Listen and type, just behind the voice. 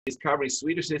he's covering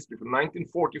Swedish history from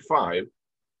 1945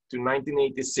 to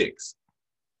 1986.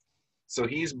 So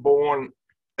he's born,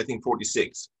 I think,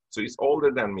 46. So he's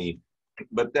older than me.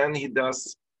 But then he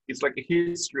does, it's like a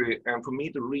history. And for me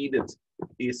to read it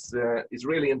is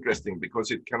really interesting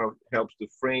because it kind of helps to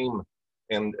frame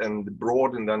and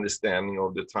broaden the understanding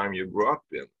of the time you grew up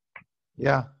in.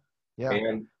 Yeah, yeah.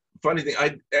 And funny thing,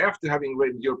 after having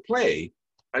read your play,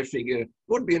 I figured it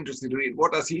would be interesting to read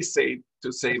what does he say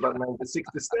about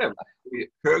 1967,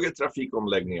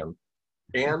 högertrafikomläggningen,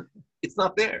 and it's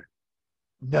not there.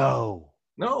 No.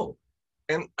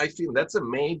 And I feel that's a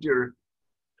major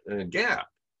gap.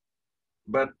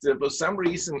 But for some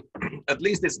reason, at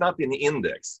least it's not in the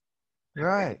index.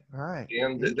 Right.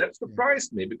 And that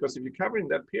surprised me because if you're covering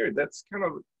that period, that's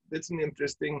an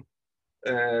interesting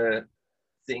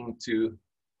thing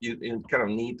you kind of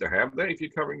need to have there if you're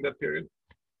covering that period.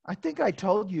 I think I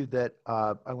told you that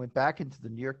I went back into the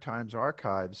New York Times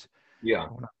archives when I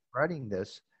was writing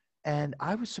this, and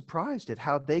I was surprised at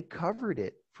how they covered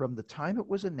it from the time it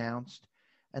was announced,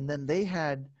 and then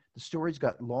the stories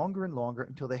got longer and longer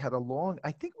until they had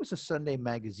I think it was a Sunday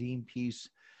magazine piece.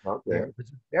 Okay. It was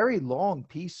a very long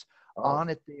piece on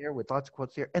it there with lots of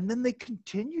quotes there. And then they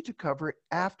continued to cover it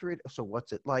after it. So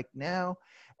what's it like now?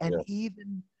 And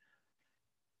even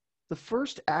the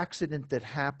first accident that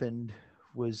happened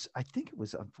was, I think it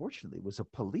was, unfortunately, it was a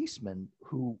policeman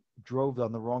who drove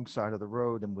on the wrong side of the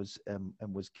road and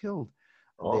was killed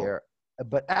there.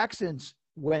 But accidents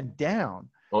went down.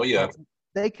 Oh, yeah.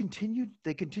 They continued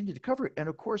to cover it. And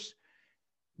of course,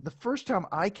 the first time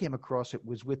I came across it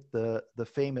was with the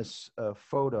famous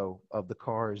photo of the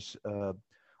cars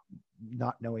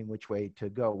not knowing which way to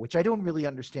go, which I don't really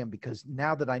understand because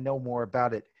now that I know more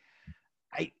about it,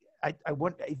 I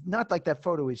want, not like that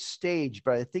photo is staged,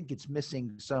 but I think it's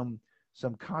missing some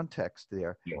context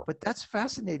there. Yeah. But that's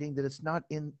fascinating that it's not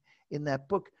in that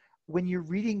book. When you're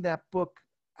reading that book,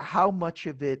 how much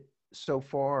of it so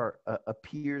far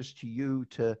appears to you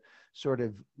to sort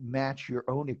of match your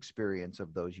own experience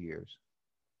of those years?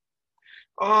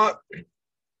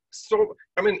 So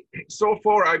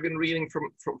far I've been reading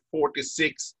from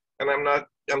 46, and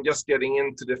I'm just getting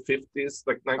into the 50s,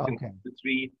 like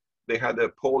 1953. Okay. They had a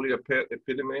polio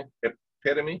epidemic.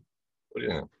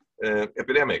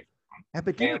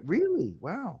 Epidemic, really?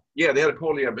 Wow. Yeah, they had a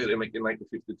polio epidemic in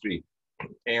 1953.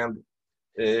 And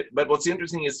but what's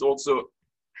interesting is also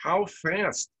how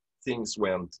fast things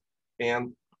went.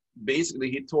 And basically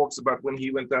he talks about when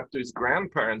he went up to his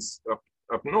grandparents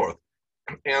up north.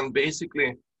 And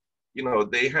basically,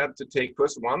 they had to take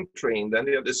first one train, then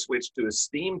they had to switch to a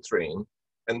steam train,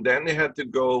 and then they had to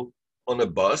go on a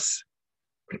bus.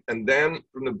 And then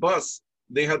from the bus,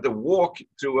 they had to walk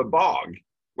through a bog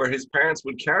where his parents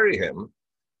would carry him.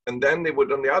 And then they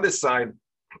would, on the other side,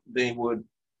 I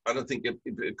don't think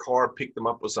a car picked them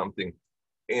up or something.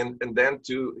 And then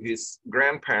to his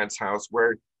grandparents' house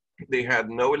where they had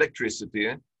no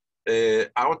electricity,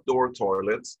 outdoor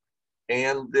toilets.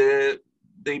 And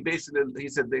they basically, he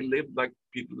said, they lived like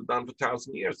people had done for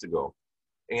 1,000 years ago.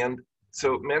 And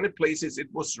so many places,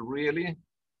 it was really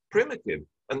primitive.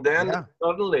 And then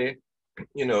suddenly,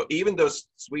 even though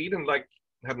Sweden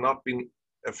had not been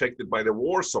affected by the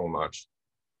war so much,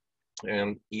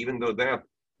 and even though that,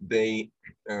 they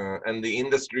and the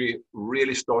industry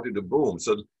really started to boom.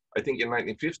 So I think in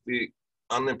 1950,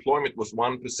 unemployment was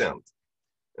 1%.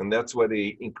 And that's why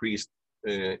they increased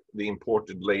the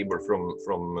imported labor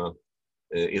from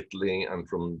Italy and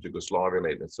from Yugoslavia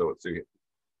later. So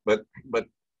but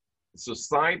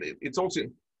society, it's also,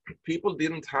 people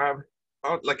didn't have,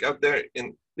 out there,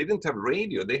 they didn't have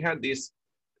radio. They had this,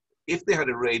 if they had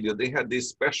a radio, they had these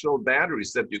special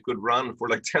batteries that you could run for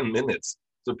like 10 minutes.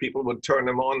 So people would turn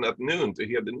them on at noon to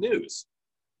hear the news.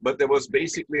 But there was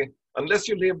basically, unless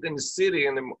you lived in the city,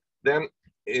 and then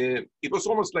it was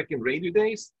almost like in radio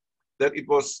days, that it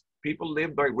was, people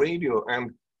lived by radio,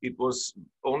 and it was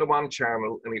only one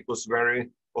channel, and it was very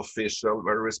official,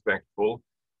 very respectful.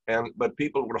 But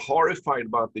people were horrified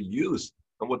about the youth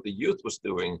and what the youth was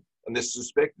doing. And they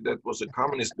suspected that was a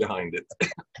communist behind it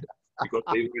because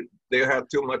they had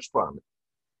too much fun.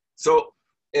 So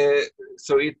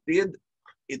it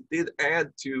did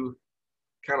add to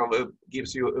kind of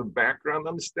gives you a background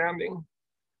understanding.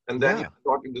 And then you're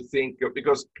starting to think of,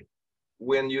 because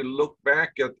when you look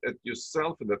back at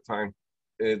yourself at that time,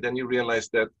 then you realize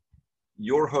that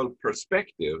your whole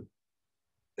perspective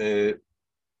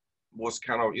was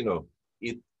kind of,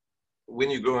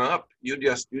 when you grow up, you're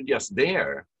just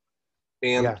there.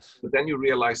 And but then you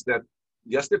realize that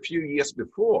just a few years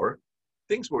before,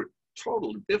 things were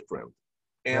totally different.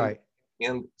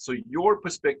 And so your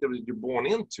perspective that you're born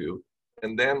into,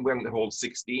 And then when the whole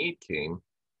 68 came,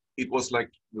 it was like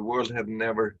the world had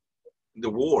never, the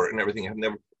war and everything had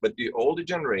never, but the older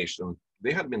generation,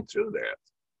 they had been through that.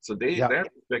 So their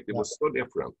perspective was so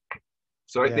different.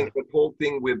 So I think the whole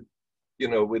thing with, you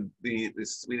know, with the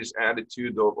Swedish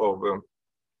attitude of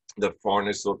the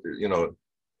foreigners of, you know,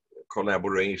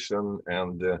 collaboration,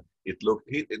 and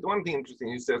one thing interesting,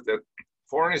 he says that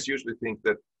foreigners usually think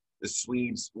that the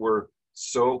Swedes were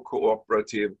so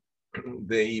cooperative,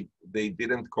 they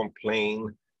didn't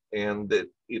complain, and that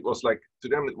it was like, to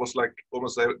them it was like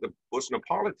almost like the was no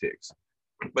politics.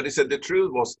 But he said the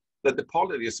truth was that the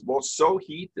politics was so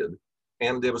heated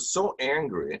and they were so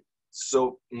angry,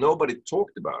 so nobody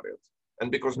talked about it.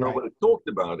 And because nobody talked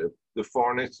about it, the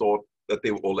foreigners thought that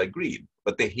they all agreed,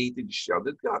 but they hated each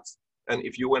other's guts. And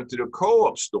if you went to the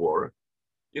co-op store,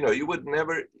 you know, you would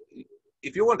never,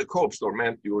 if you went to the co-op store,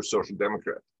 meant you were a social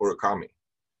democrat or a commie.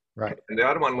 Right. And the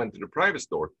other one went to the private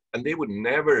store, and they would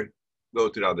never go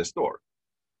to the other store.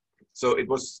 So it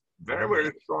was very,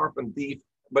 very sharp and deep.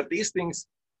 But these things,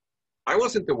 I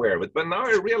wasn't aware of it. But now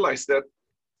I realized that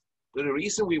the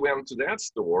reason we went to that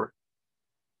store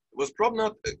was probably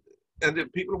not, and the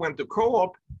people went to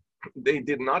co-op, they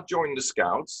did not join the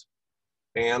Scouts,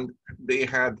 and they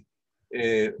had,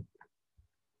 they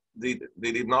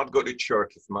did not go to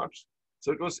church as much.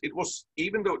 So it was,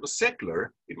 even though it was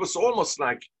secular, it was almost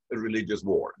like a religious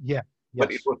war. Yeah. Yes.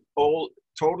 But it was all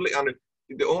totally under,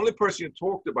 the only person who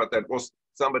talked about that was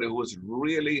somebody who was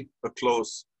really a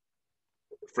close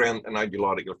friend, an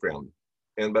ideological friend.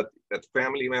 But at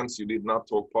family events, you did not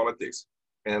talk politics.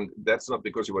 And that's not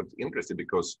because you weren't interested,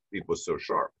 because it was so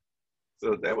sharp.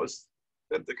 So that's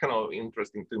kind of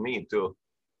interesting to me to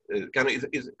kind of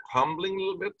is humbling a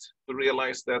little bit to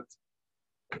realize that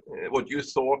what you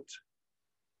thought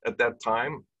at that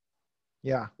time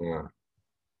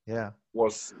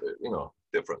was, you know,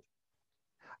 different.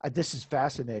 This is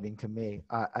fascinating to me,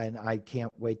 and I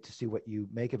can't wait to see what you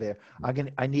make of it.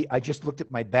 I just looked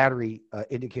at my battery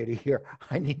indicator here.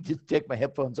 I need to take my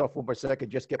headphones off one more second.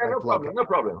 Just get my plug. No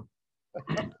problem.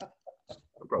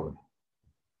 No problem.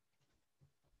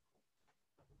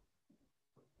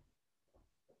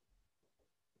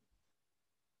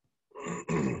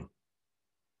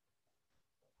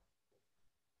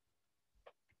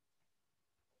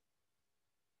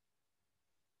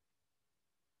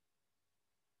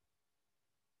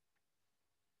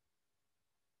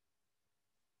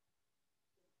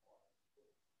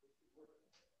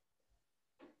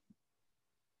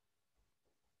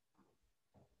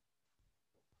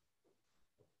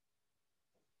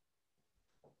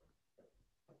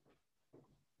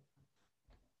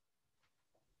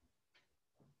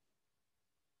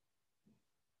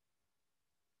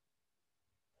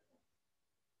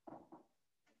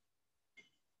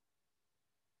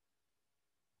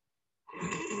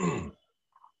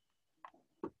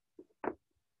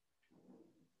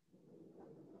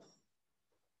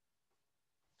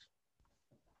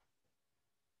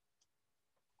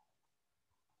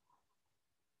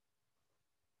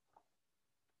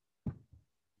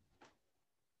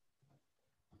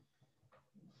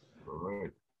 All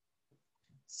right.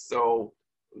 So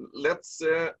let's,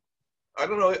 I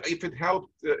don't know if it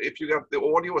helped, if you got the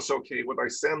audio was okay, what I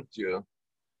sent you.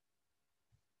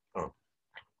 Oh.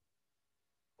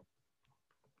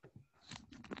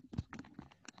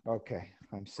 Okay,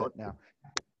 I'm set now.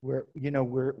 We're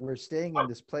staying in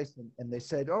this place, and they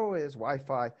said, oh, it's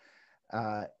Wi-Fi,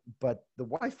 but the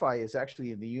Wi-Fi is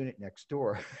actually in the unit next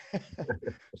door.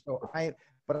 But I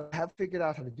have figured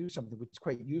out how to do something which is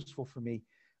quite useful for me.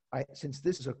 Since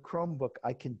this is a Chromebook,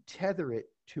 I can tether it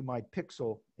to my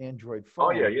Pixel Android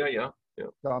phone. Oh yeah.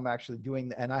 So I'm actually doing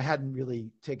that, and I hadn't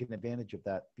really taken advantage of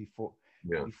that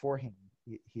beforehand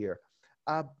here.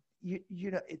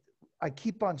 I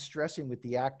keep on stressing with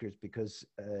the actors because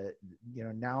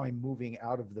now I'm moving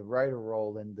out of the writer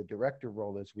role and the director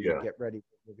role as we get ready.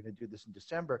 We're going to do this in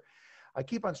December. I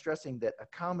keep on stressing that a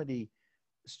comedy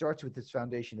starts with this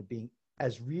foundation of being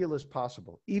as real as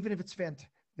possible, even if it's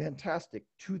fantastic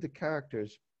to the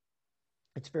characters.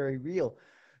 It's very real.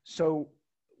 So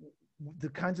the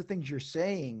kinds of things you're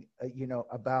saying,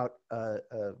 about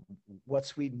what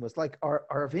Sweden was like are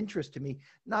of interest to me.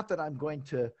 Not that I'm going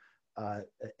to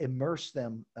immerse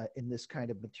them in this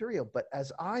kind of material, but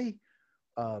as I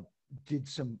did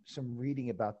some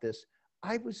reading about this,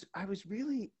 I was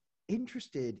really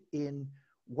interested in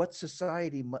what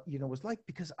society was like,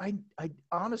 because I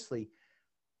honestly,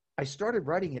 I started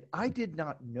writing it. I did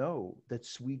not know that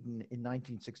Sweden in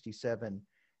 1967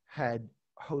 had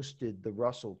hosted the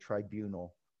Russell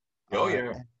Tribunal Oh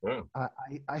yeah. Yeah.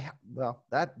 Well,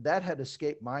 that had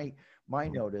escaped my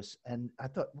notice, and I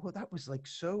thought, well, that was like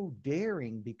so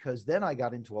daring, because then I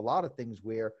got into a lot of things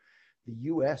where the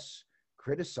U.S.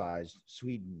 criticized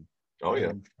Sweden Oh yeah.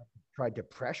 and tried to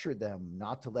pressure them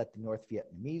not to let the North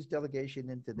Vietnamese delegation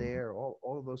into there.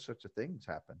 All of those sorts of things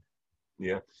happened.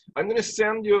 Yeah, I'm going to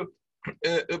send you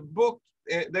a book.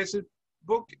 There's a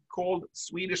book called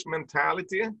Swedish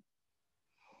Mentality,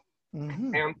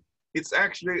 and it's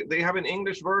actually, they have an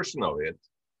English version of it.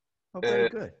 Oh, very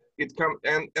good. It come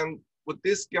and with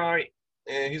this guy,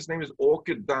 his name is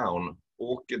Åke Down.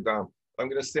 Åke Down. I'm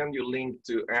going to send you a link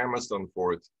to Amazon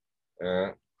for it.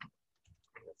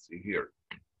 Let's see here.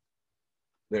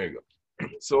 There you go.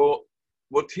 So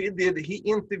what he did, he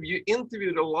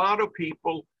interviewed a lot of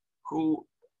people who,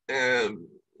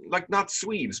 like not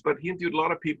Swedes, but he interviewed a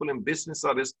lot of people in business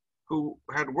studies who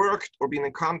had worked or been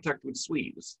in contact with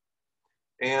Swedes.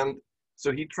 And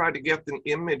so he tried to get an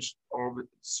image of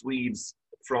Swedes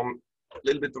from a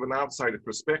little bit of an outsider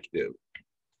perspective.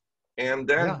 And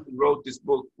then he wrote this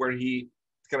book where he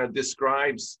kind of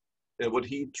describes what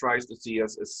he tries to see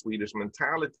as a Swedish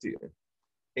mentality.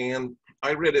 And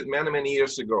I read it many, many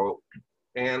years ago.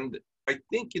 And I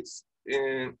think it's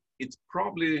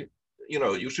probably, you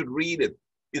know, you should read it.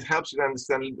 It helps you to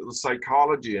understand the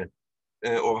psychology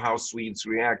of how Swedes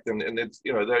react. And it's,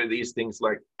 you know, there are these things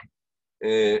like,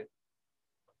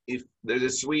 if there's a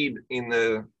Swede in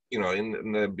the, you know,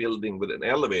 in a building with an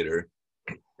elevator,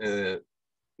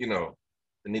 you know,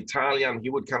 an Italian, he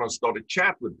would kind of start a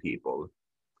chat with people.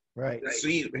 Right. The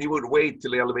Swede, he would wait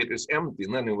till the elevator is empty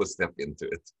and then he would step into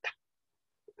it.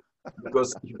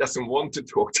 Because he doesn't want to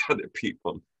talk to other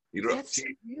people. That's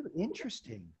really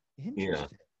interesting. Yeah.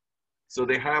 So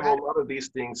they have a lot of these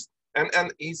things.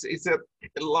 And he said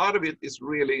a lot of it is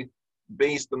really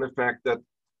based on the fact that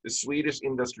the Swedish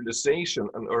industrialization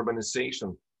and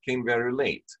urbanization came very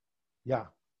late. Yeah.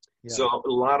 So a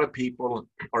lot of people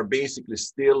are basically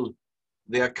still,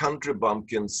 they are country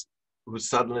bumpkins who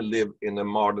suddenly live in the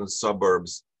modern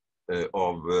suburbs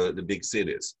of the big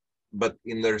cities. But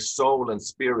in their soul and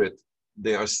spirit,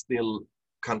 they are still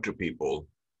country people.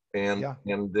 And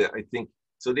I think,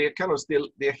 so they're kind of still,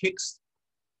 they're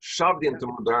shoved into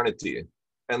modernity,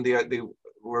 and they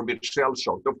were a bit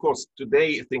shell-shocked. Of course,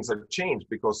 today things have changed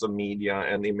because of media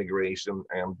and immigration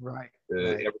and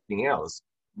everything else.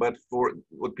 But for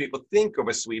what people think of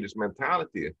a Swedish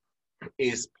mentality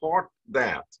is part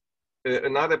that.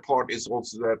 Another part is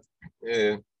also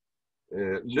that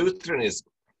Lutheranism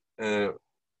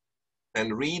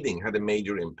and reading had a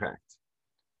major impact.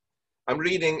 I'm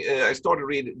reading, I started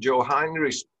reading Joe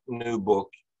Heinrich's new book.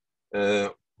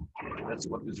 That's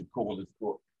what is it called? It's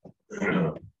called,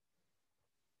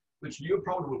 which you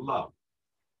probably would love.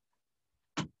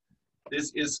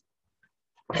 This is.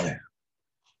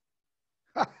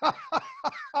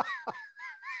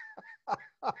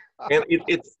 And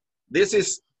this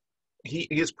is,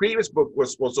 his previous book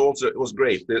was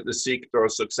great, The Secret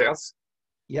of Success.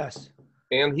 Yes.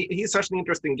 And he's such an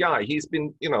interesting guy. He's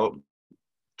been, you know,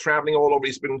 traveling all over.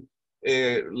 He's been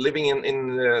living in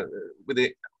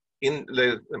the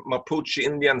Mapuche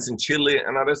Indians in Chile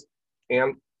and others.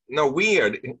 And now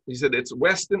weird, he said it's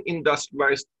Western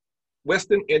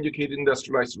educated,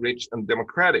 industrialized, rich, and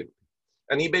democratic.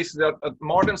 And he basically said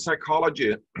modern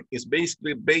psychology is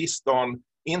basically based on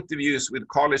interviews with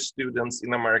college students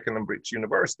in American and British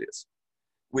universities,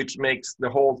 which makes the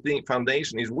whole thing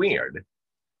foundation is weird.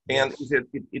 And he said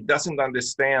it doesn't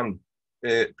understand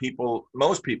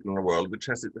most people in the world, which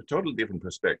has a totally different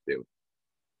perspective.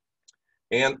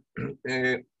 And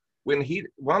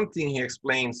one thing he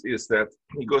explains is that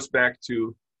he goes back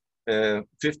to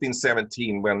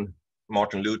 1517 when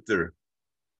Martin Luther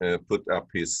put up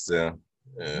his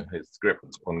script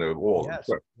on the wall,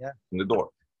 on the door.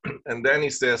 And then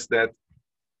he says that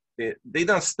they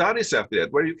done studies after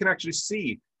that where you can actually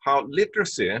see how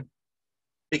literacy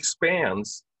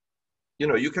expands. You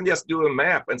know, you can just do a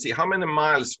map and see how many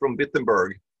miles from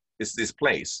Wittenberg is this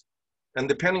place. And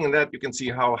depending on that, you can see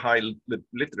how high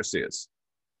literacy is.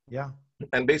 Yeah.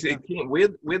 And basically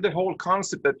with the whole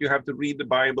concept that you have to read the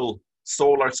Bible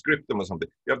solar scriptum or something.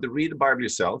 You have to read the Bible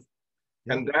yourself.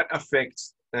 Yeah. And that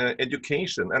affects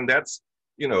education. And that's,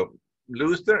 you know,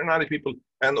 Luther and other people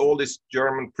and all these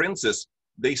German princes,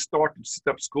 they started to set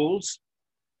up schools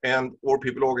or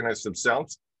people organized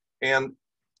themselves. And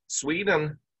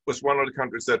Sweden was one of the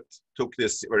countries that took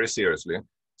this very seriously.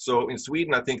 So in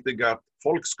Sweden, I think they got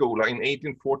Folkskola in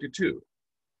 1842.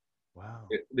 Wow.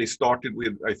 They started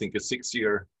with, I think, a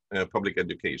 6-year public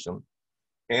education.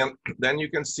 And then you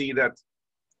can see that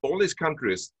all these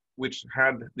countries which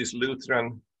had this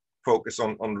Lutheran focus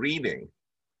on reading,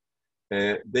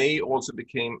 they also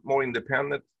became more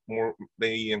independent, more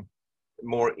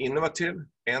innovative,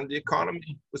 and the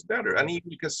economy was better. And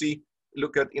even you can see,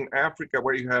 look at in Africa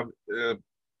where you have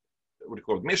what do you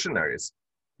call it, missionaries.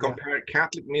 Compare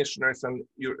Catholic missionaries and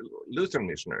Lutheran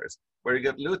missionaries. Where you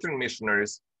get Lutheran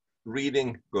missionaries,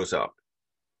 reading goes up.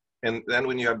 And then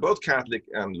when you have both Catholic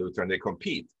and Lutheran, they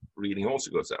compete. Reading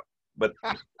also goes up. But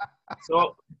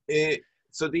so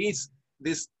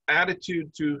this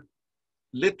attitude to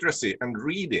literacy and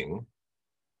reading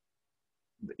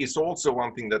is also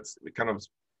one thing that's kind of,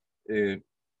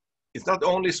 it's not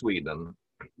only Sweden,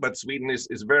 but Sweden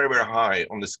is very, very high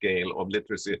on the scale of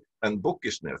literacy and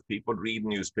bookishness. People read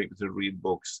newspapers, they read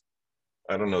books.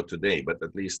 I don't know today, but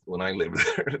at least when I lived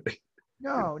there.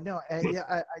 No, I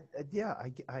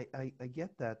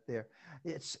get that there.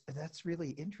 That's really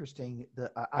interesting.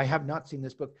 I have not seen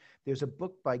this book. There's a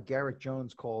book by Garrett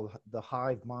Jones called The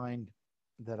Hive Mind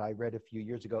that I read a few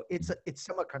years ago. It's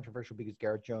somewhat controversial because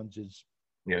Garrett Jones is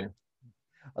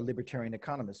a libertarian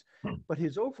economist. But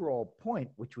his overall point,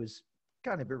 which was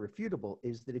kind of irrefutable,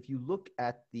 is that if you look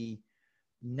at the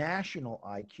national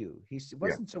IQ, he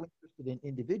wasn't so interested in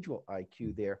individual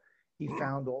IQ there. He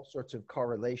found all sorts of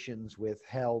correlations with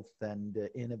health and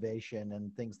innovation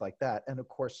and things like that. And of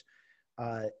course,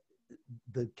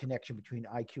 the connection between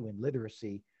IQ and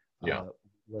literacy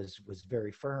was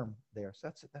very firm there.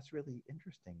 So that's really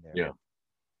interesting there. Yeah.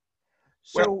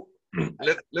 So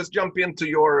let's jump into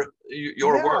your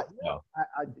work. Yeah.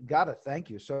 I gotta thank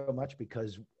you so much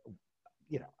because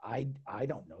I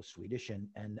don't know Swedish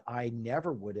and I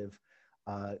never would have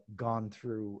gone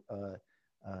through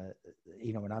and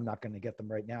I'm not going to get them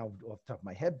right now off the top of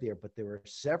my head there, but there were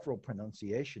several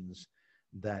pronunciations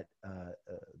that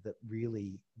that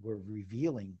really were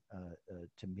revealing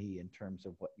to me in terms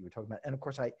of what you were talking about. And of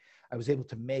course, I was able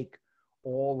to make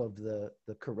all of the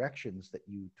corrections that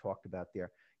you talked about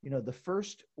there. The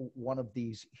first one of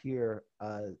these here,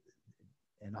 and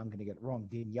I'm going to get it wrong,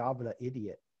 din jävla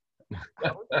idiot.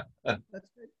 That's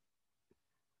good.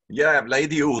 Jävla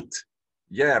idiot.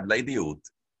 Jävla idiot.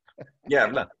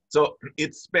 Jävla. So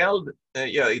it's spelled,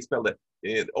 it's spelled,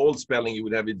 old spelling you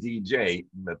would have a DJ,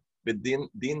 but din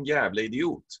jävla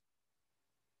idiot.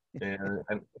 And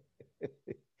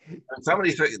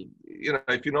somebody,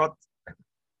 if you're not,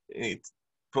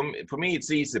 for me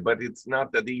it's easy, but it's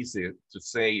not that easy to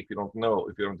say if you don't know,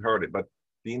 if you haven't heard it, but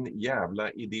din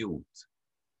jävla idiot.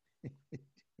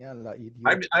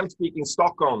 I'm speaking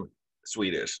Stockholm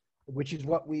Swedish, which is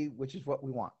what we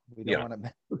want. We don't want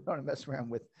to mess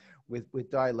around with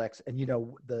dialects. And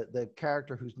the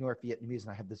character who's North Vietnamese,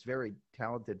 and I have this very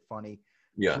talented, funny.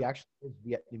 She actually is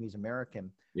Vietnamese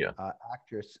American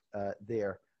actress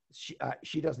there.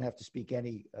 She doesn't have to speak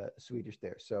any Swedish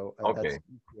there, so that's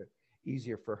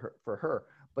easier for her.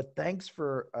 But thanks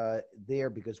for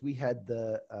there, because we had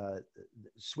the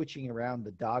switching around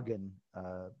the Dagen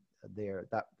there.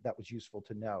 That was useful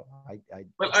to know. I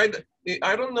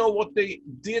don't know what they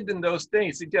did in those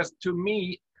days. It just to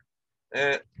me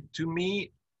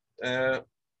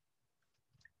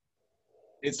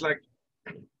it's like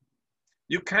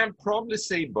you can probably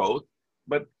say both,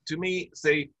 but to me,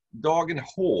 say dagen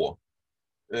H.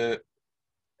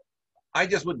 I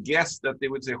just would guess that they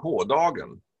would say H,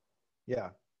 dagen.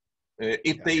 Yeah.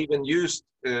 If they even used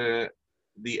the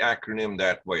acronym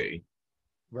that way.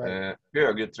 Right.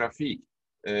 Högertrafik.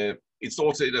 It's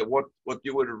also what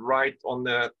you would write on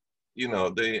the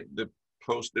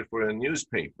poster for a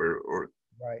newspaper, or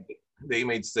they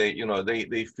may say,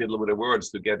 they fiddle with the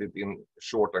words to get it in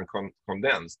short and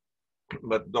condensed.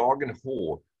 But dagen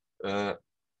H,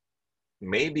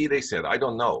 maybe they said, I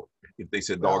don't know if they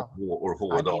said dagen H or H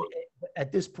dagen.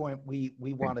 At this point, we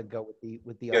want to go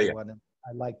with the other one, and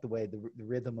I like the way the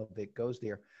rhythm of it goes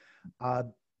there.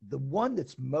 The one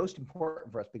that's most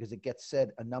important for us, because it gets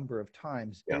said a number of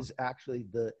times, is actually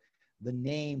the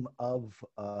name of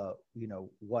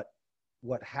what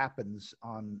happens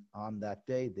on that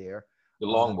day there. The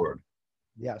long word.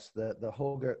 Yes, the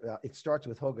Höger. It starts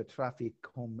with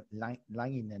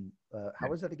Högertrafikomläggningen.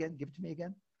 How is that again? Give it to me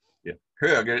again. Yeah,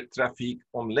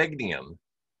 Högertrafikomläggningen.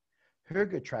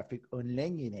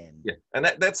 Högertrafikomläggningen. Yeah, and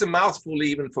that's a mouthful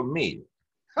even for me.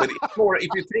 But it's more, if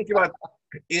you think about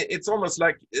it's almost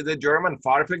like the German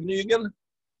Fahrvergnügen.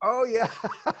 Oh yeah.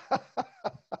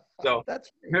 So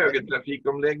that's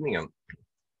Högertrafikomläggningen.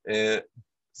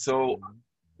 So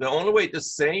the only way to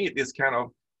say it is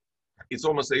it's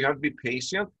almost like you have to be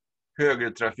patient.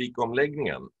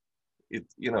 Högertrafikomläggningen.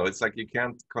 It's like you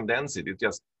can't condense it. It's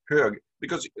just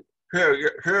because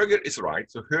höger is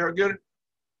right. So höger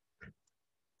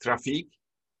trafik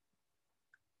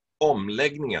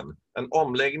omläggningen. An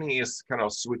omläggning is kind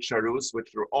of switcheroo,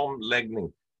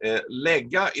 omläggning.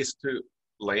 Lägga is to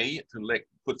lay,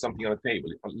 put something on a table.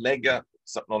 Lägga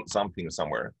on something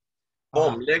somewhere.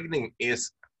 Omläggning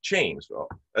is change,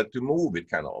 to move it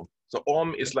kind of. So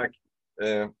is like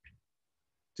to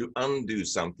undo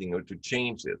something or to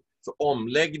change it. So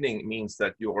omläggning means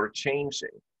that you are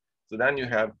changing. So then you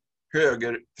have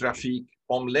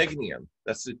högertrafikomläggningen.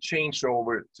 That's the change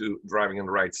over to driving on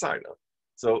the right side.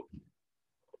 So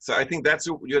I think that's,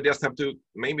 you just have to,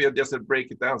 maybe you just have to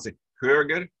break it down and say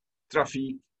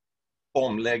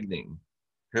högertrafikomläggning.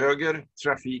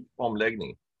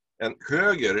 Högertrafikomläggning. And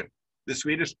höger, the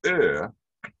Swedish ö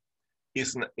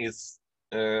is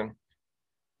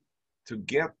to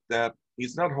get that,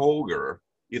 it's not höger,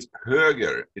 it's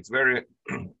höger. It's very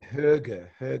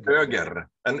höger.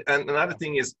 And another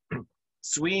thing is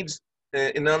Swedes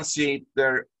enunciate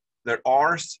their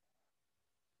R's.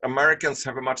 Americans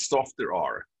have a much softer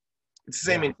R. It's the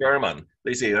same in German.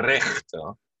 They say recht.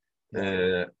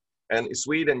 And in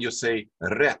Sweden you say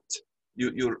rätt.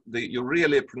 You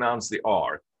really pronounce the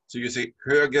R. So you say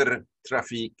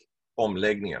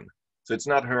högertrafikomläggningen. So it's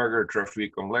not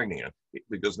högertrafikomläggningen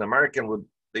because an American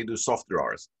they do softer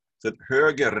R's. So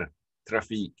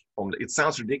högertrafikomläggningen. It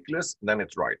sounds ridiculous, then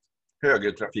it's right.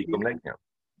 Högertrafikomläggningen.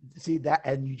 See that,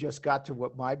 and you just got to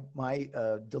what my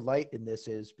delight in this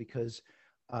is, because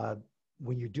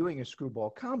when you're doing a screwball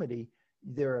comedy,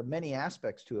 there are many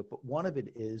aspects to it, but one of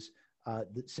it is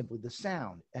simply the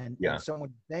sound and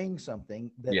someone saying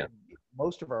something that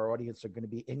most of our audience are going to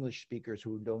be English speakers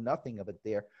who know nothing of it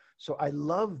there. So I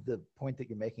love the point that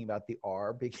you're making about the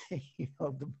R, because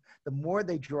the more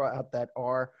they draw out that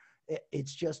R,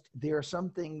 it's just, there are some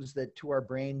things that to our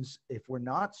brains, if we're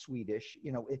not Swedish,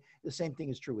 the same thing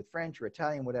is true with French or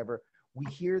Italian, whatever. We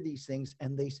hear these things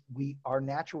and our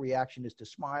natural reaction is to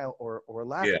smile or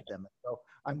laugh at them. So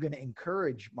I'm going to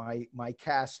encourage my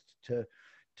cast to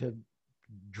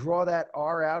draw that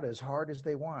R out as hard as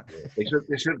they want.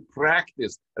 They should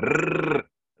practice.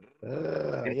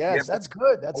 Yes, that's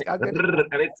good. That's good.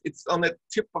 And it's on the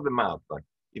tip of the mouth. Like,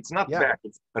 it's not back.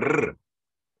 It's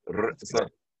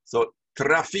so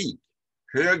trafik,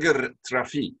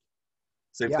 högertrafik.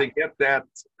 So if they get that,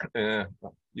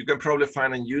 you can probably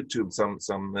find on YouTube some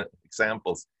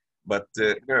examples. But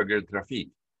högertrafik,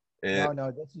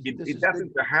 it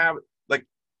doesn't have, like,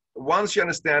 once you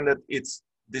understand that it's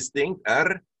distinct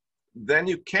R, then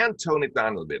you can tone it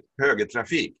down a little bit.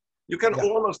 Högertrafik. You can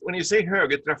almost, when you say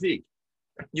högertrafik,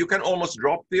 you can almost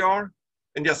drop the R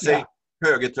and just say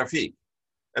högertrafik.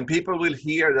 And people will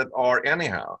hear that R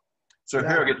anyhow. So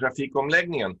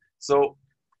högertrafikomläggningen. So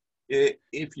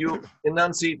if you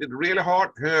enunciate it really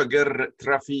hard,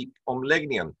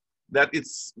 högertrafikomläggningen, that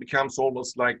becomes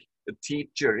almost like a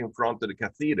teacher in front of the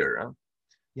cathedral.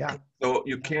 So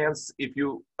you can, if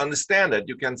you understand it,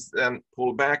 you can then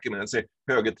pull back and say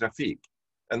högertrafik.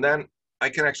 And then I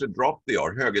can actually drop the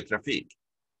R, högertrafik.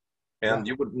 And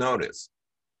you would notice.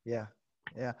 I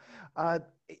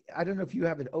don't know if you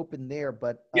have it open there,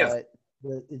 but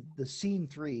the scene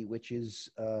 3, which is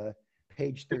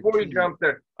page 13. Before you jump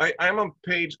there, I'm on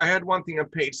page, I had one thing on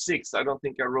page 6. I don't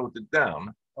think I wrote it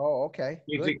down. Oh, okay.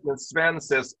 When Sven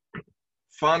says,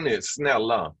 funny,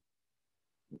 snälla.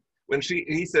 When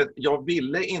he said, jag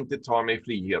ville inte ta mig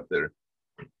friheter.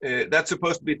 That's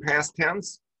supposed to be past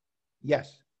tense?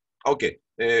 Yes. Okay.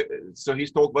 So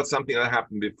he's talking about something that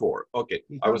happened before. Okay.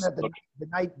 He's talking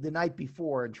about the night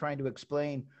before and trying to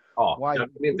explain why. Jag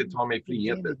ville inte ta mig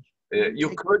friheter. You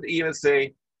could even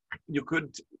say,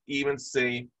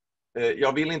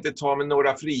 jag vill inte ta mig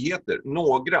några friheter.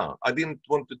 Några. I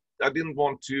didn't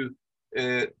want to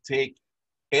take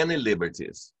any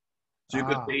liberties. So you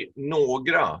could say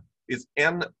några. It's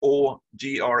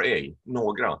N-O-G-R-A,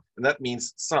 några. And that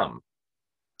means some.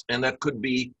 And that could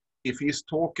be, if he's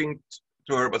talking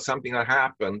to her about something that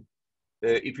happened,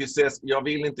 if he says, jag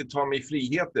vill inte ta mig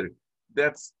friheter,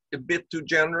 that's a bit too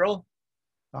general.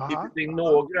 If you say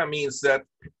några means that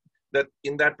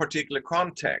in that particular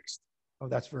context. Oh,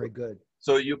 that's very good.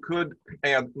 So you could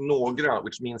add några,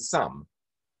 which means some.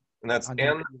 And that's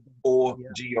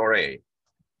N-O-G-R-A.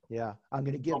 Yeah, I'm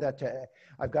going to give that to,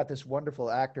 I've got this wonderful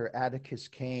actor, Atticus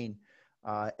Kane,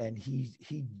 and he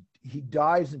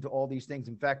dives into all these things.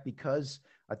 In fact, because,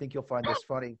 I think you'll find this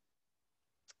funny,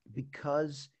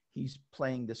 because he's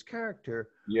playing this character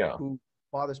who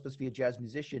father's supposed to be a jazz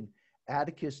musician,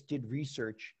 Atticus did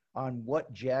research on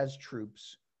what jazz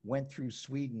troupes went through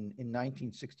Sweden in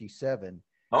 1967.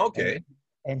 Okay.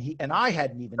 And I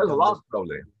hadn't even done this. A lot,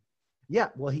 probably. Yeah,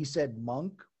 well, he said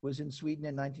Monk was in Sweden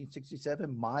in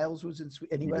 1967. Miles was in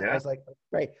Sweden. And I was like,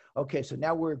 great. Okay, so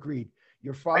now we're agreed.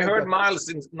 Your I father heard got Miles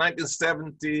in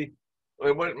 1970,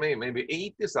 or what, maybe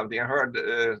 80 something. I heard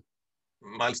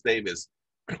Miles Davis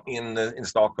in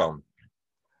Stockholm.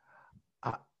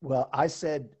 Well, I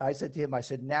said to him, I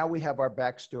said, now we have our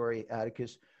backstory,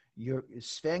 Atticus. Your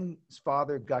Sven's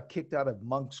father got kicked out of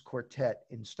Monk's Quartet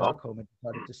in Stockholm and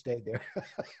decided to stay there.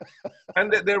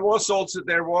 And there was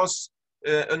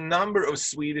a number of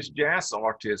Swedish jazz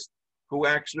artists who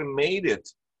actually made it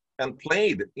and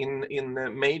played in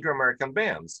major American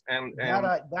bands. And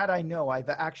that I know. I've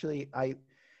actually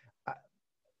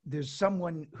there's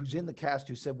someone who's in the cast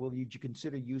who said, well, would you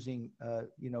consider using,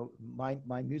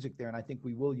 my music there? And I think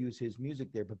we will use his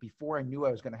music there. But before I knew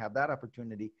I was going to have that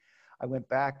opportunity, I went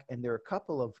back, and there are a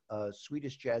couple of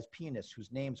Swedish jazz pianists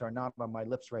whose names are not on my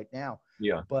lips right now.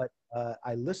 Yeah. But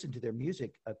I listened to their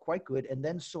music quite good, and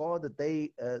then saw that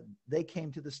they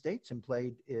came to the States and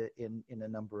played in a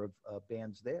number of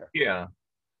bands there. Yeah.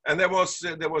 And there was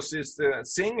this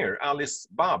singer, Alice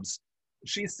Babs.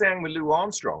 She sang with Lou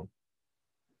Armstrong.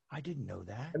 I didn't know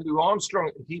that. And Lou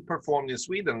Armstrong, he performed in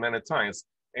Sweden many times,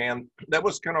 and that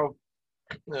was kind of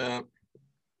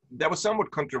that was somewhat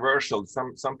controversial.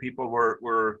 Some people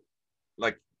were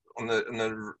like on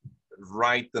the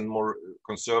right and more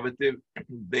conservative.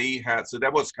 So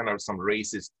that was kind of some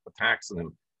racist attacks on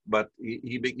him. But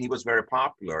he was very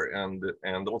popular,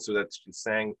 and also that she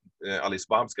sang, Alice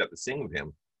Babs got to sing with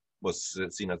him was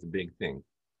seen as a big thing.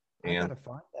 I gotta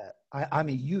find that. I'm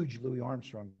a huge Louis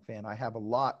Armstrong fan. I have a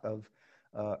lot of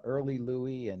early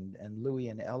Louis and Louis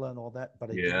and Ella and all that.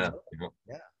 But yeah.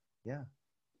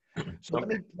 So let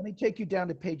me take you down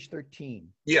to page 13.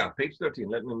 Yeah, page 13.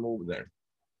 Let me move there.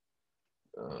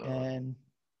 And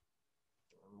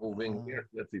moving here.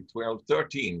 Let's see, 12,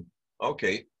 13.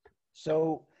 Okay.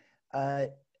 So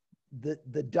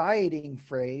the dieting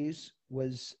phrase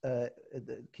was.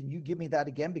 Can you give me that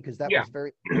again? Because that was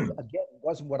very again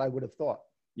wasn't what I would have thought.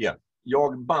 Yeah,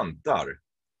 jag bantar.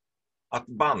 Att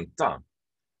banta.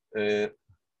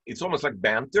 It's almost like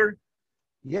banter.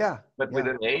 Yeah. But with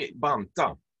an A,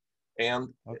 banta.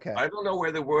 And I don't know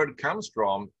where the word comes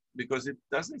from, because it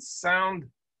doesn't sound,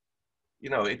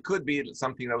 it could be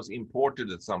something that was imported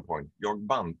at some point. Jag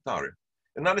bantar.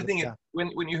 Another thing is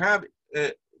when you have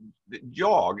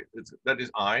jag, that is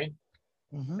I,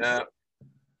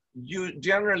 you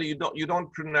generally you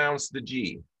don't pronounce the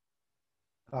G.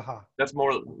 That's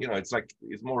more,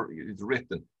 it's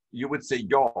written. You would say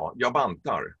jag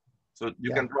bantar. So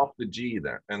you can drop the G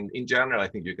there. And in general, I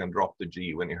think you can drop the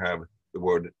G when you have the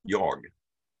word jag.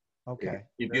 Okay.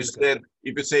 If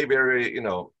you say very,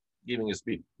 giving a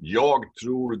speech, jag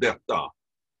tror detta.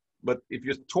 But if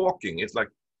you're talking, it's like,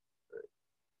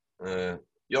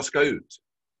 jag ska ut.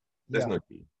 There's no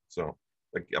G. So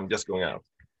like, I'm just going out.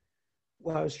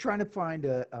 Well, I was trying to find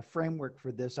a framework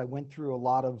for this. I went through a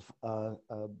lot of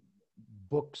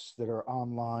books that are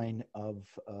online of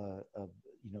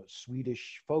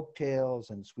Swedish folk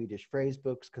tales and Swedish phrase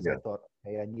books, because I thought,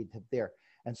 hey, I need to there.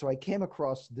 And so I came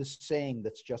across this saying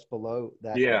that's just below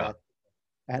that. Yeah.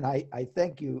 And I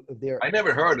thank you there. I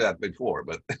never heard that before,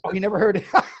 but. Oh, you never heard it?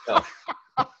 No.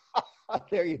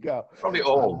 There you go. Probably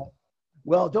old.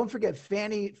 Well, don't forget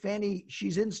Fanny,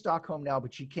 she's in Stockholm now,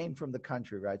 but she came from the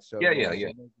country, right? So yeah. I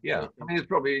mean, it's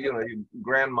probably, your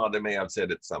grandmother may have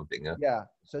said it something. Yeah.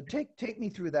 So take me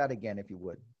through that again, if you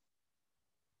would.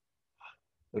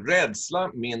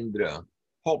 Rädsla mindre,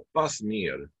 hoppas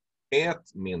mer,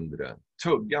 ät mindre,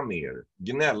 tugga mer,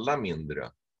 gnälla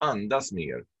mindre, andas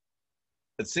mer.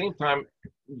 At the same time,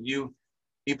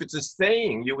 if it's a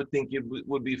saying, you would think it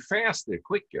would be faster,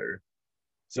 quicker.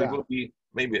 So it would be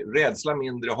maybe rädsla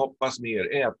mindre, hoppas mer,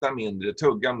 äta mindre,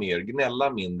 tugga mer, gnälla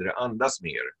mindre, andas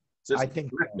mer. So it's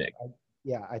rhythmic.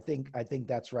 I think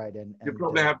that's right. And you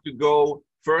probably have to go,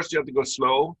 first you have to go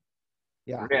slow.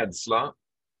 Yeah. Rädsla.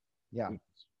 Yeah.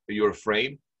 You're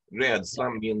afraid. Rädsla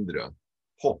mindre,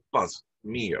 hoppas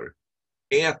mer,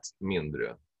 ät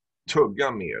mindre,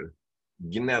 tugga mer,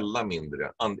 gnälla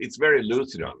mindre. And it's very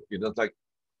Lutheran. You don't like,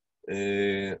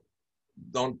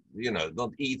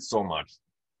 don't eat so much,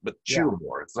 but chew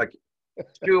more. It's like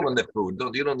chew on the food.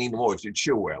 You don't need more if you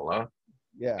chew well, huh?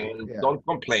 Yeah. And don't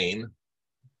complain.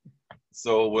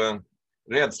 So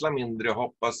rädsla mindre,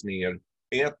 hoppas mer,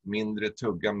 ät mindre,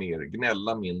 tugga mer,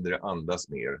 gnälla mindre, andas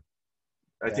mer.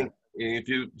 I think if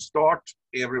you start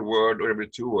every word or every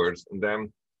two words, and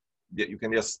then you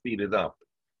can just speed it up.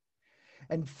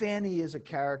 And Fanny is a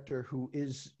character who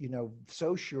is,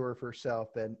 so sure of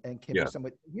herself and can be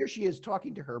somewhat. Here she is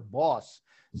talking to her boss,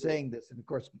 saying this, and of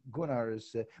course Gunnar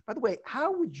is. By the way,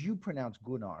 how would you pronounce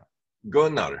Gunnar?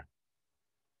 Gunnar.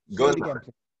 Say it again,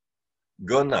 please.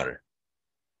 Gunnar.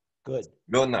 Good.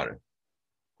 Gunnar.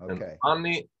 And Okay.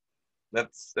 honey,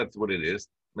 that's what it is.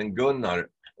 Then Gunnar,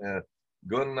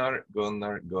 Gunnar.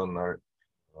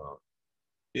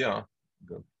 Yeah,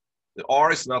 the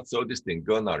R is not so distinct.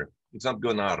 Gunnar. It's not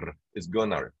Gunnar. It's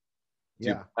Gunnar.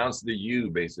 You Yeah. pronounce the U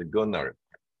basically, Gunnar.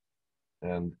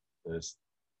 And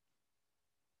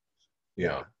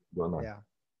Yeah. Gunnar. Yeah.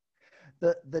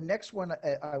 The next one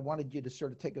I wanted you to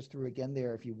sort of take us through again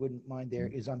there, if you wouldn't mind, there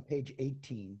is on page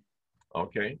 18.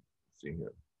 Okay. Let's see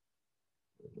here.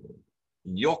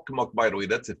 Jokkmokk, by the way,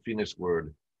 that's a Finnish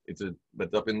word.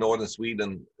 But up in northern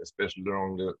Sweden, especially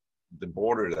along the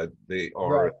border, that they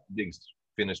are Right. a big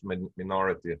Finnish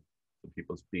minority. So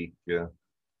people speak.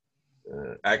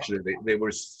 Actually, they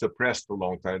were suppressed for a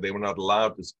long time. They were not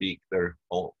allowed to speak their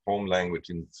home language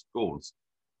in schools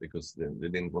because they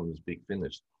didn't want to speak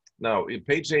Finnish. Now, in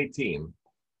page 18,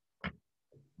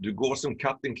 du går som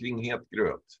katten kring het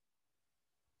gröt.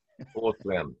 Och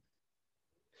Sven.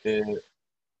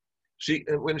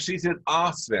 When she said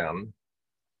Sven,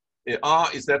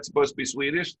 is that supposed to be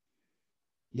Swedish?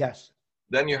 Yes.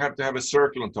 Then you have to have a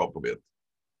circle on top of it.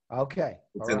 Okay.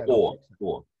 It's All an right.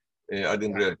 Å. I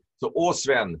didn't read it. So,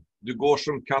 Sven, du går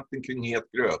som katten kring het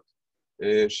gröt.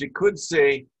 She could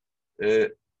say,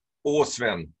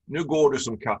 Sven, nu går du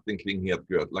som katten kring het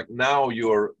gröt. Like now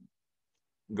you're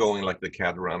going like the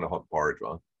cat around a hot porridge.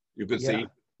 Right? You could say,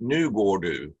 nu går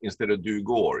du instead of du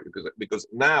går, because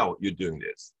now you're doing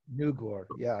this. Nu går,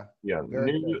 yeah. Yeah,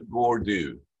 nu går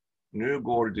du. Nu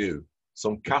går du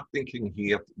som katten kring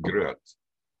het gröt.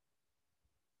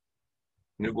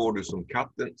 Nu går du som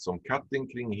katten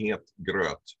kring het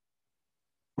gröt.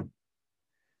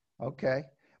 Okay.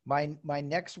 My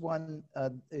next one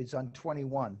is on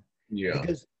 21. Yeah.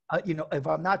 Because if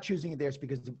I'm not choosing it there, it's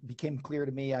because it became clear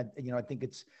to me. I think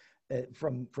it's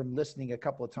from listening a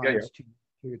couple of times to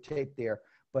your tape there,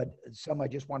 but some I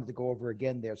just wanted to go over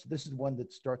again there. So this is one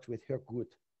that starts with "Hör gut."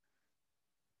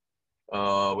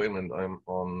 Wait a minute. I'm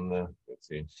on. Let's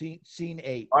see. Scene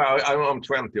 8. I'm on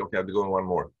 20. Okay, I have to go on one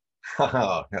more.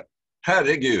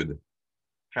 Herregud.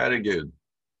 Herregud.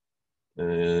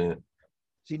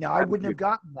 See, now I wouldn't have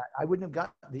gotten that. I wouldn't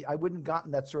have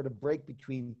gotten that sort of break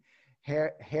between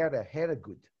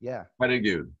herregud. Yeah.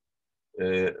 Herregud.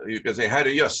 You can say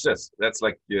herrejösses. That's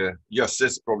like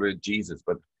jösses, probably Jesus,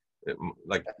 but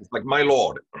it's like my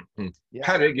Lord. Yeah.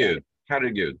 Herregud.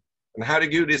 Herregud. And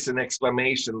herregud is an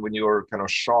exclamation when you're kind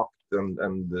of shocked and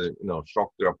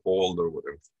shocked or appalled or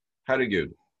whatever.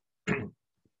 Herregud.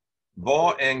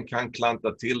 Vad en kan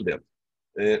klanta till det.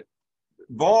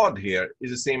 Vad here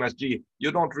is the same as G.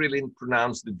 You don't really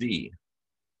pronounce the D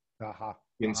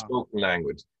in spoken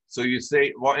language. So you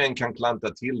say vad en kan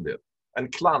klanta till det.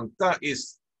 And klanta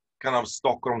is kind of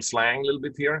Stockholm slang a little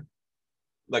bit here.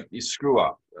 Like you screw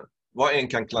up. Vad en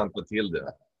kan klanta till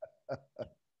det.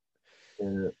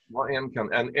 Vad en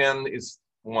kan, and N is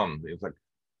one. It's like,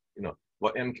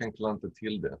 vad en kan klanta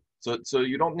till det. So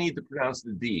you don't need to pronounce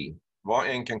the D. Vad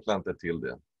en kan klanta till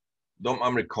det. De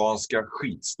amerikanska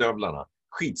skitstövlarna.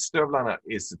 Skitstövlarna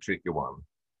is a tricky one.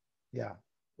 Yeah.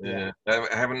 We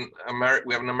have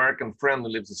an American friend who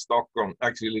lives in Stockholm,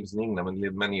 actually lives in England and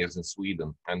lived many years in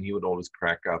Sweden, and he would always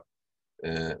crack up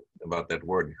about that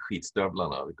word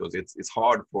skitstövlarna, because it's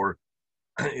hard for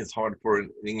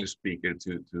an English speaker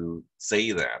to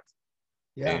say that.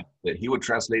 Yeah. He would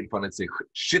translate from it and say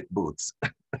shit boots.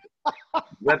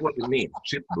 That's what it means,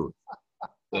 shit boots.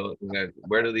 So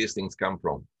where do these things come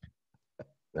from?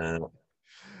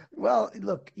 Well,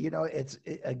 look,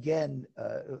 again,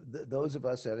 those of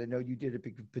us, and I know you did it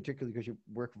particularly because you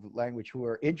work with language, who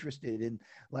are interested in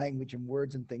language and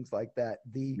words and things like that.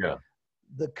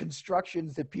 The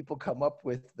constructions that people come up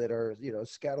with that are,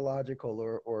 scatological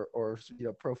or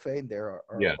profane there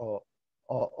are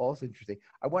also interesting.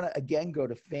 I want to again go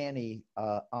to Fanny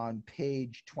on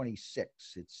page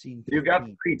 26. It's scene 15. You got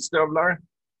skitstövlar.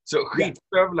 So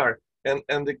skitstövlar,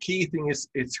 and the key thing is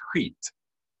it's skit.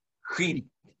 Skit.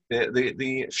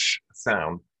 The sh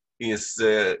sound is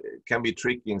can be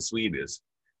tricky in Swedish.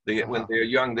 When they're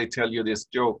young, they tell you this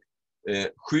joke.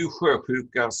 Sju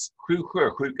sjösjuka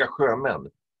sjömän.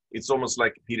 It's almost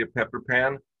like Peter Pepper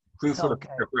Pan. Sju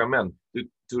sjösjuka sjömän.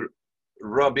 To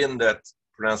rub in that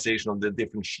pronunciation of the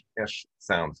different sh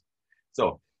sounds.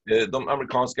 So, de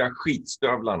amerikanska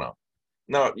skitstövlarna.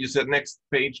 Now, you said next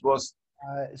page was?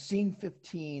 Scene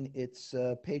 15, it's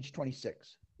page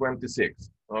 26. 26,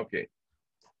 okay.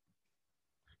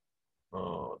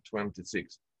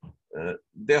 26.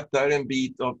 Detta är en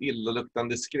bit av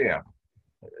illaluktande skräp.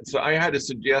 So I had a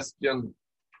suggestion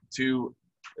to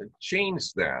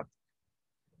change that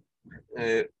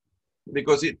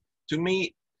because to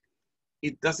me,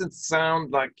 it doesn't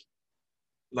sound like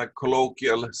like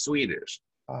colloquial Swedish.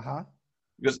 Uh-huh.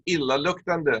 Because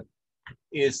illaluktande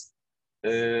is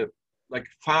like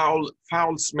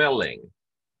foul smelling.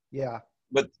 Yeah.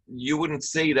 But you wouldn't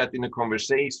say that in a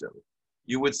conversation.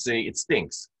 You would say it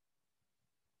stinks.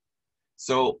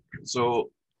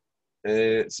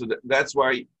 That's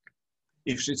why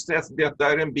if she says detta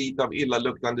är en bit av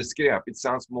illaluktande skräp, it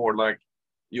sounds more like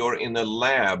you're in a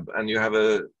lab and you have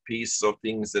a piece of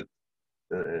things that,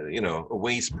 a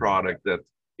waste product that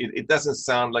it doesn't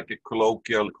sound like a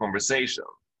colloquial conversation.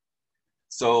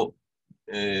 So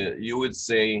you would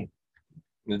say,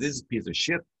 this is a piece of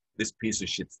shit. This piece of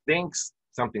shit stinks.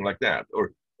 Something like that.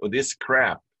 Or this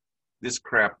crap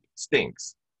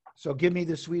stinks. So give me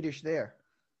the Swedish there.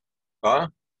 Huh?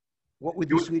 What would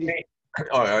the Swedish?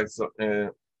 All right.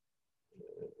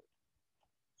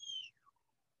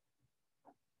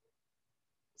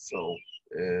 So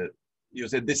you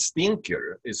said the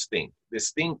stinker is stink. The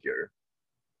stinker.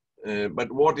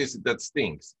 But what is it that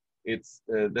stinks? It's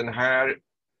den här.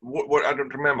 What I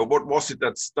don't remember. What was it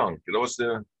that stunk? It was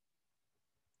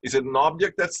is it an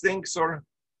object that stinks or?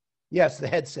 Yes, the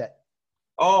headset.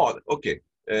 Oh, okay.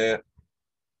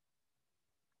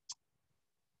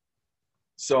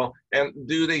 So, and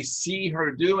do they see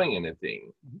her doing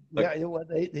anything? Like, yeah, well,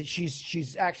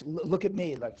 she's actually, look at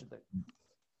me. Like,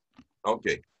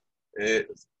 okay.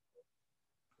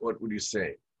 What would you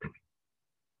say?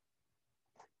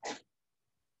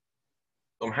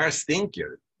 De här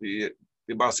stinker. Det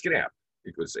är bara skräp,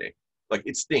 you could say. Like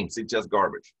it stinks, it's just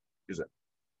garbage.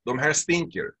 De här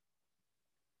stinker.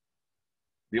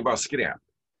 Det är bara skräp.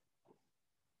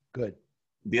 Good.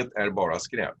 Det är bara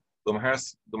skräp. De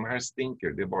här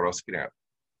stinker, det är bara skräp.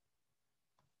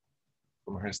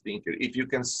 De här stinker. If you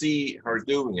can see her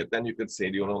doing it, then you could say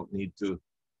you don't need to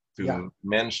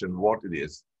mention what it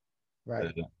is.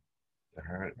 Right.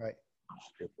 Right.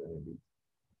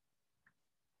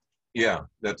 Yeah,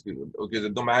 that's good. Okay,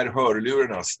 de här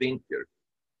hörlurarna stinker.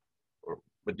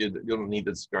 But you don't need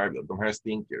to describe that. De här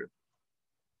stinker.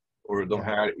 Or de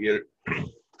här är...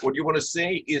 What you want to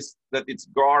say is that it's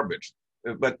garbage,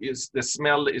 but the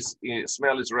smell is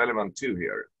relevant too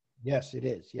here. Yes, it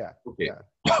is. Yeah. Okay. Yeah.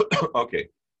 Okay.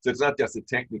 So it's not just a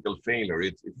technical failure.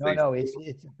 It's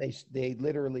they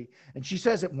literally, and she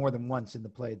says it more than once in the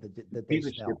play that they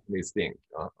smell. They stink.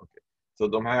 Okay. So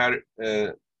de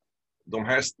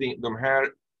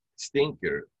här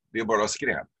stinker. Det är bara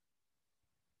skräp.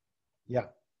 Yeah.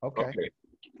 Okay.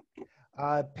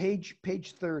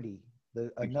 Page 30.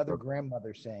 Another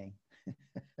grandmother saying.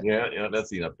 yeah, let's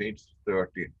see that page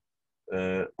 30.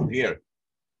 Here.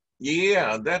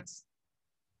 Yeah, that's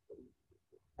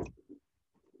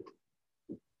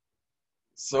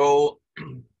so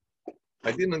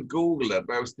I didn't Google that,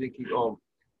 but I was thinking of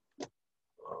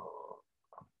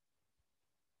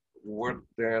what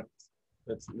that.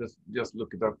 Let's just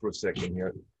look it up for a second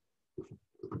here.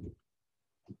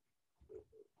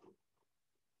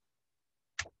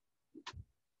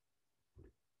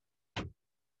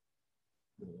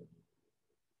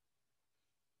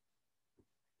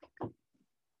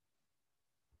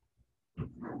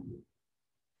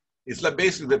 It's like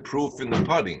basically the proof in the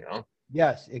pudding, huh?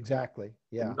 Yes, exactly.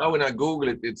 Yeah. Now when I Google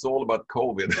it, it's all about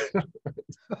COVID.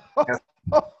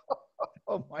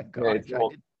 Oh my God.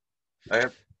 Yeah,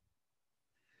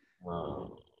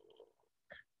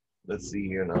 let's see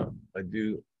here now.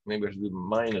 Maybe I should do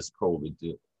minus COVID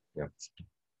too. Yeah.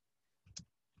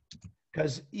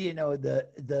 Because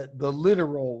the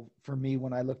literal for me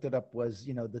when I looked it up was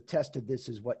the test of this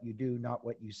is what you do, not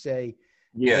what you say.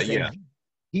 Yeah.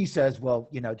 He says, well,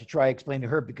 to try to explain to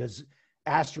her because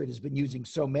Astrid has been using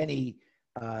so many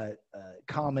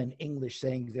common English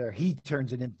sayings there. He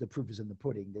turns it into the proof is in the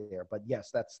pudding there. But yes,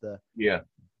 that's the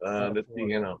let's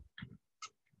see,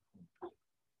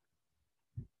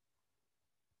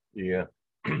 Yeah,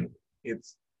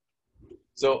 it's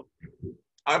so.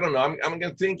 I don't know. I'm going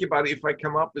to think about it if I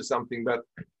come up with something, but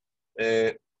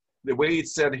the way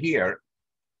it's said here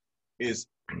is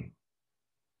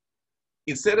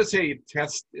instead of saying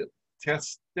test it.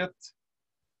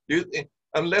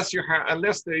 Unless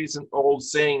there is an old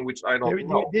saying which I don't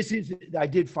know. I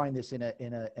did find this in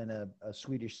a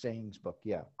Swedish sayings book.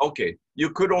 Yeah. Okay, you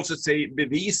could also say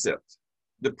beviset,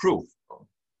 the proof.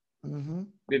 Mm-hmm.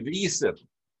 Beviset.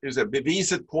 You say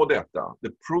beviset på detta,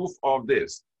 the proof of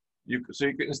this. So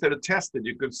you could, instead of tested,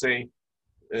 you could say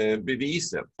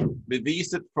beviset.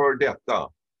 Beviset för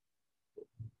detta.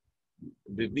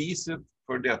 Beviset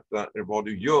för detta är vad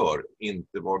du gör,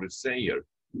 inte vad du säger.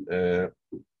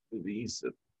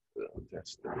 Beviset.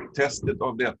 Testet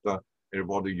av detta är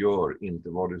vad du gör, inte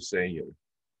vad du säger.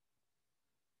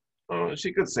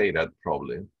 She could say that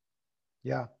probably.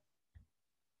 Yeah.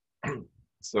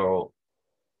 So,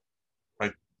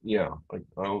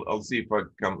 I'll see if I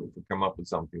come up with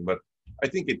something, but I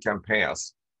think it can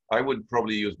pass. I would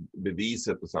probably use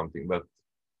beviset or something, but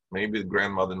maybe the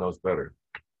grandmother knows better.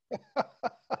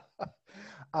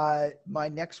 My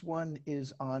next one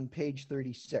is on page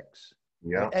 36.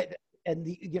 Yeah.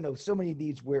 And so many of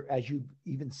these were, as you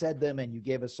even said them, and you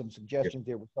gave us some suggestions,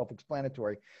 they were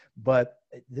self-explanatory, but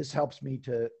this helps me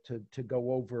to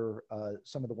go over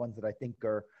some of the ones that I think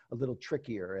are a little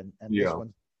trickier, and this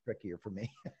one's trickier for me.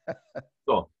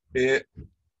 So,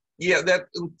 that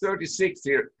 36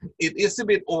 here, it is a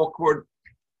bit awkward,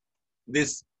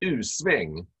 this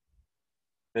U-sväng.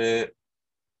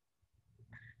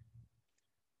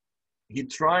 He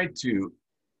tried to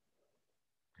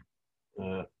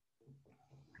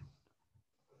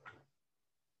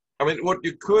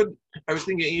I was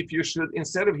thinking if you should,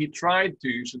 instead of he tried to,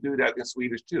 you should do that in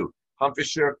Swedish too. Han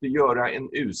försökte göra en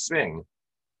U-sväng.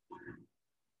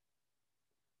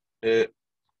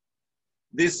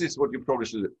 This is what you probably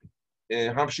should do.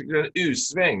 Han försökte göra en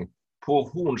U-sväng på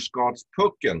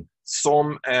hornskatpucken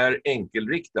som är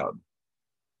enkelriktad.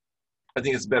 I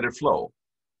think it's better flow.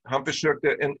 Han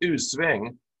försökte en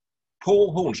U-sväng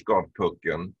på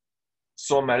hornskatpucken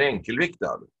som är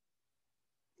enkelriktad.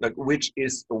 Like, which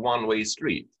is a one-way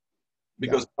street.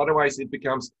 Because otherwise it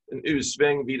becomes en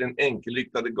U-sväng vid den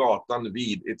enkelriktade gatan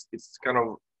vid.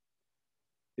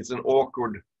 It's an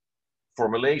awkward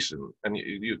formulation, and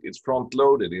it's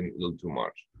front-loaded in a little too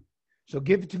much. So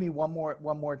give it to me one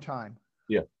more time.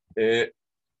 Yeah.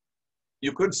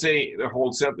 You could say the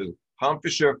whole sentence. Han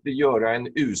försökte göra en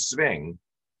U-sväng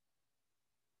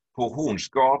på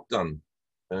Hornsgatan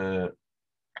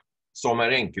som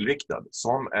är enkelriktad.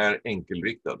 Som är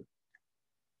enkelriktad.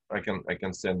 I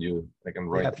can send you, I can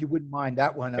write. Yeah, if you wouldn't mind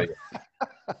that one.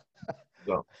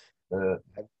 So,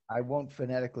 I won't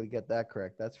phonetically get that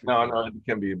correct. That's for no, sure. no, it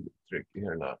can be a bit tricky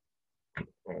here now.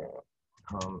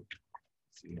 Let's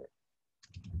see here.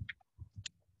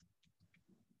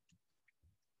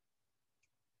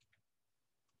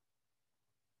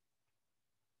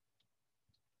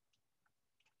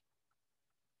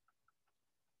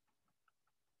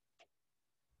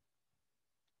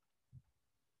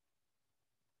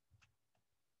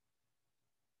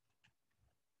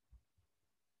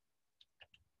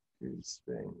 This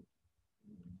thing.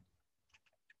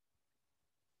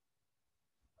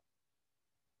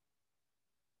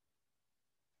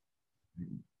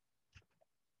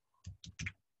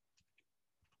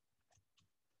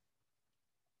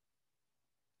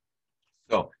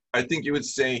 So I think you would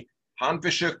say han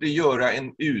försökte göra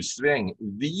en U-sväng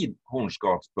vid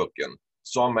Hornsgatan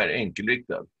som är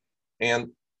enkelriktad.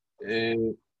 And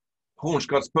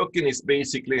Hornsgatan is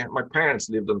basically, my parents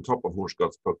lived on top of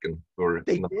Hornsgatan for a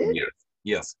number of years.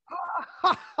 Yes.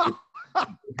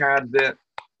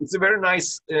 It's a very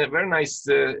nice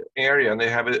area, and they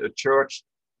have a church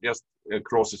just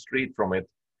across the street from it.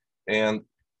 And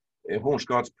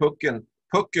Hornsgatan,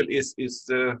 puckel is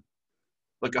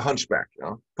like a hunchback, you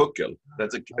know? Puckel.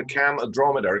 That's a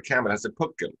dromedary. A camel has a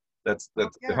puckel. That's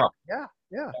the hump.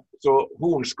 Yeah. So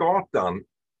Hornsgatan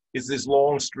is this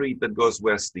long street that goes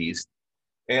west-east.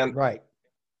 And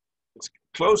it's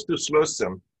close to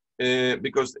Slussen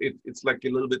because it's like a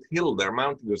little bit hill there,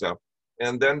 mountain goes up.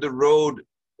 And then the road,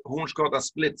 Hornsgatan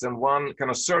splits, and one kind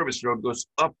of service road goes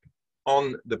up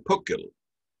on the Puckel.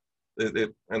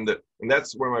 And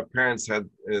that's where my parents had,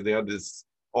 they had this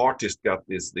artist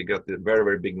they got the very,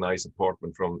 very big, nice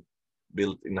apartment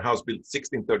built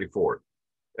 1634.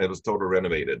 It was totally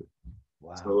renovated.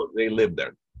 Wow. So they lived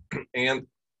there. And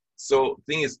so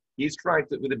thing is, he's trying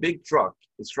to, with a big truck,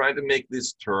 he's trying to make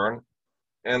this turn.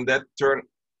 And that turn,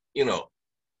 you know,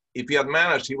 if he had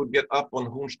managed, he would get up on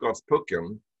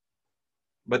Hornsgatan,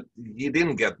 but he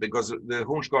didn't get, because the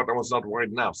Hornsgatan was not wide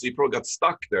enough. So he probably got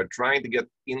stuck there trying to get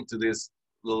into this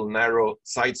little narrow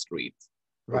side street,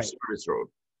 or service road.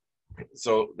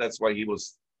 So that's why he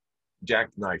was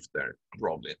jackknifed there,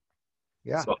 probably.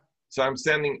 Yeah. So I'm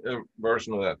sending a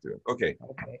version of that to him. Okay.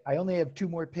 I only have 2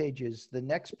 more pages. The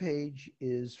next page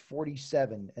is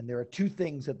 47, and there are 2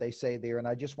 things that they say there, and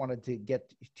I just wanted to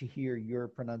get to hear your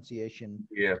pronunciation.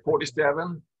 Yeah,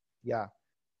 47. Yeah.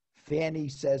 Fanny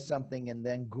says something, and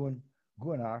then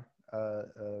Gunnar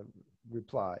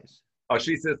replies. Oh,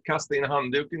 she says, kasta in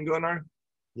handduken, Gunnar.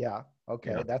 Yeah.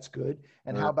 Okay, that's good.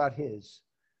 And how about his?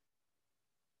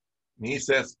 He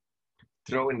says,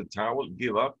 throw in the towel,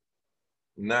 give up.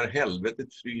 När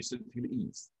helvetet fryser till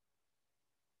is.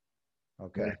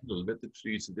 Okay. När helvetet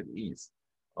fryser till is.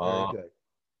 Very good.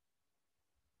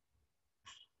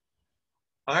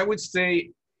 I would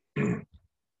say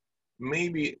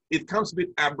maybe it comes a bit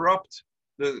abrupt,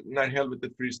 när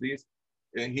helvetet fryser is.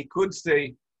 He could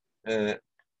say,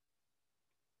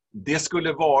 det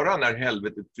skulle vara när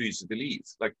helvetet fryser till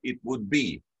is. Like it would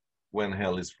be when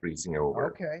hell is freezing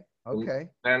over. Okay, okay.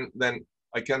 And then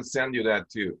I can send you that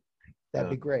too. That'd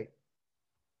be great.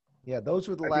 Yeah, those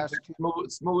were the last two.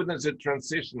 Smoothness of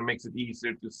transition makes it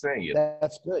easier to say it.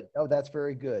 That's good. Oh, that's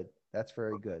very good. That's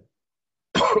very good.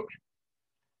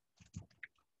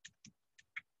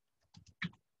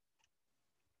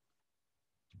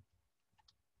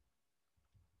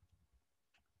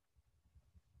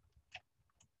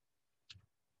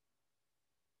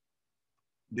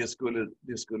 Det skulle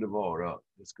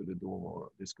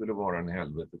vara en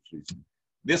helvetet fryser.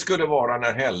 Det skulle vara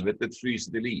när helvetet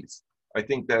fryser till is. I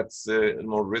think that's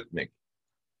more rhythmic.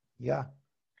 Yeah.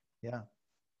 Yeah.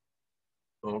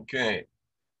 Okay.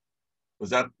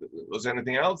 Was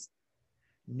anything else?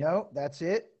 No, that's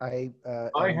it. I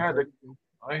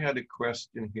had a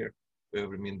question here.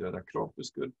 Över min döda kropp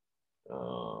is good.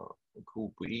 En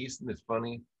ko på isen is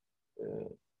funny.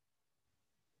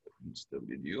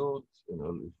 Elliott, en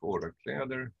Ulf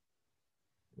Fårakläder.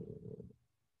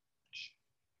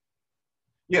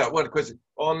 Yeah, one question.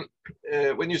 On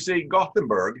when you say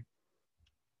Gothenburg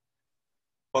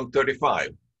on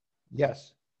 35.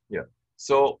 Yes. Yeah.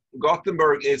 So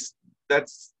Gothenburg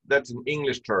that's in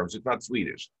English terms. It's not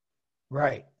Swedish.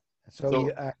 Right. So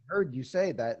I heard you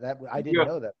say that. I didn't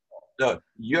know that.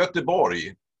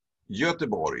 Göteborg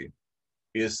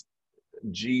is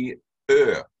Göteborg.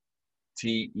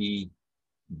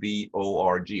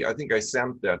 I think I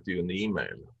sent that to you in the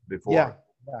email before. Yeah.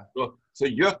 So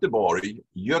Göteborg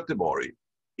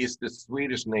is the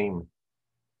Swedish name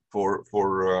for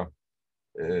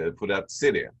that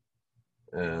city,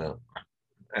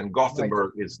 and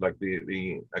Gothenburg is like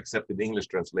the accepted English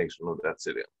translation of that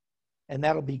city. And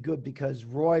that'll be good because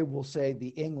Roy will say the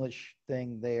English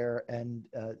thing there, and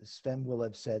Sven will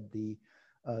have said the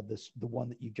one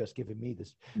that you've just given me.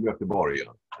 This Göteborg.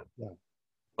 Yeah.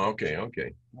 Okay.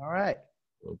 All right.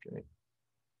 Okay.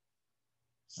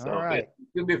 So all right.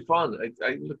 It'll be fun.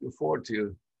 I'm looking forward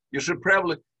to. You should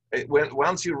probably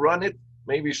once you run it,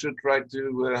 maybe you should try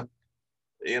to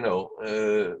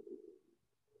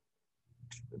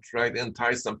try to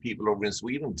entice some people over in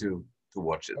Sweden to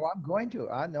watch it. Oh, I'm going to.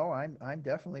 I know. I'm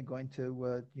definitely going to.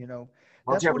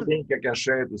 Once you have a link, I can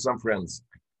share it with some friends.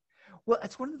 Well,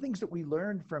 that's one of the things that we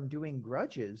learned from doing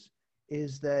Grudges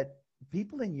is that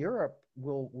people in Europe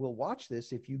will watch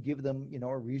this if you give them,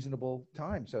 a reasonable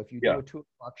time. So if you do a 2:00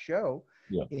 show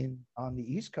on the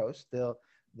East Coast, they'll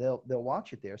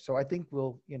watch it there. So I think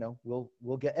we'll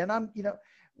get, and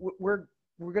we're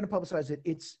going to publicize it.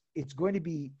 It's going to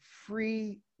be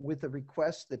free with a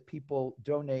request that people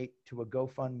donate to a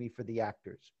GoFundMe for the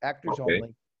actors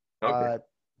only. Okay.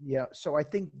 Yeah. So I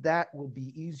think that will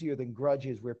be easier than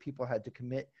Grudges where people had to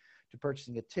commit to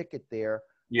purchasing a ticket there.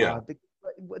 Yeah.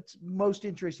 What's most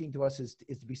interesting to us is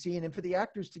to be seen, and for the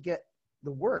actors to get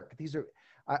the work. These are,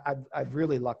 I've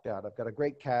really lucked out. I've got a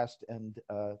great cast, and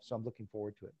so I'm looking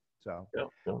forward to it. So,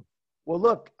 Well,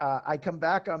 look, I come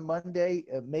back on Monday,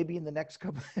 maybe in the next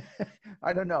couple,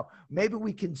 I don't know. Maybe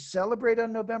we can celebrate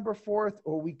on November 4th,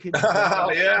 or we can.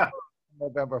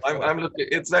 November 4th. I'm looking.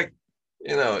 It's like,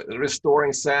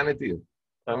 restoring sanity.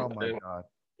 Oh my God.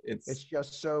 It's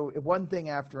just so one thing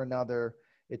after another.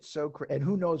 It's so, and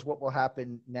who knows what will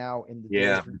happen now in the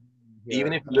days.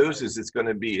 Even if he loses, it's going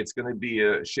to be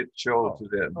a shit show to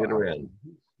the bitter end.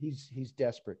 He's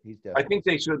desperate. I think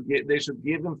they should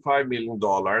give him $5 million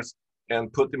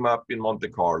and put him up in Monte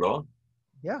Carlo.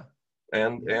 Yeah.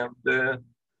 And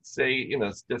say,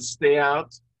 just stay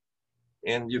out,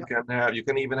 and you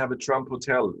can even have a Trump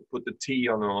hotel. Put the T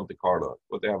on the Monte Carlo,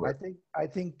 whatever. I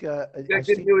think they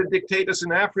can do dictators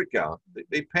in Africa.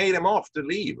 They pay them off to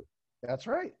leave. That's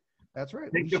right.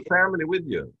 Take your family with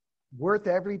you. Worth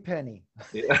every penny.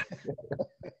 Yeah.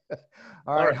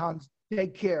 All right, Hans,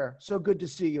 take care. So good to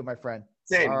see you, my friend.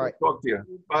 Same. All right. Talk to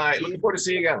you. Bye. Looking forward to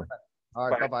see you again. All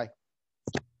right. Bye-bye.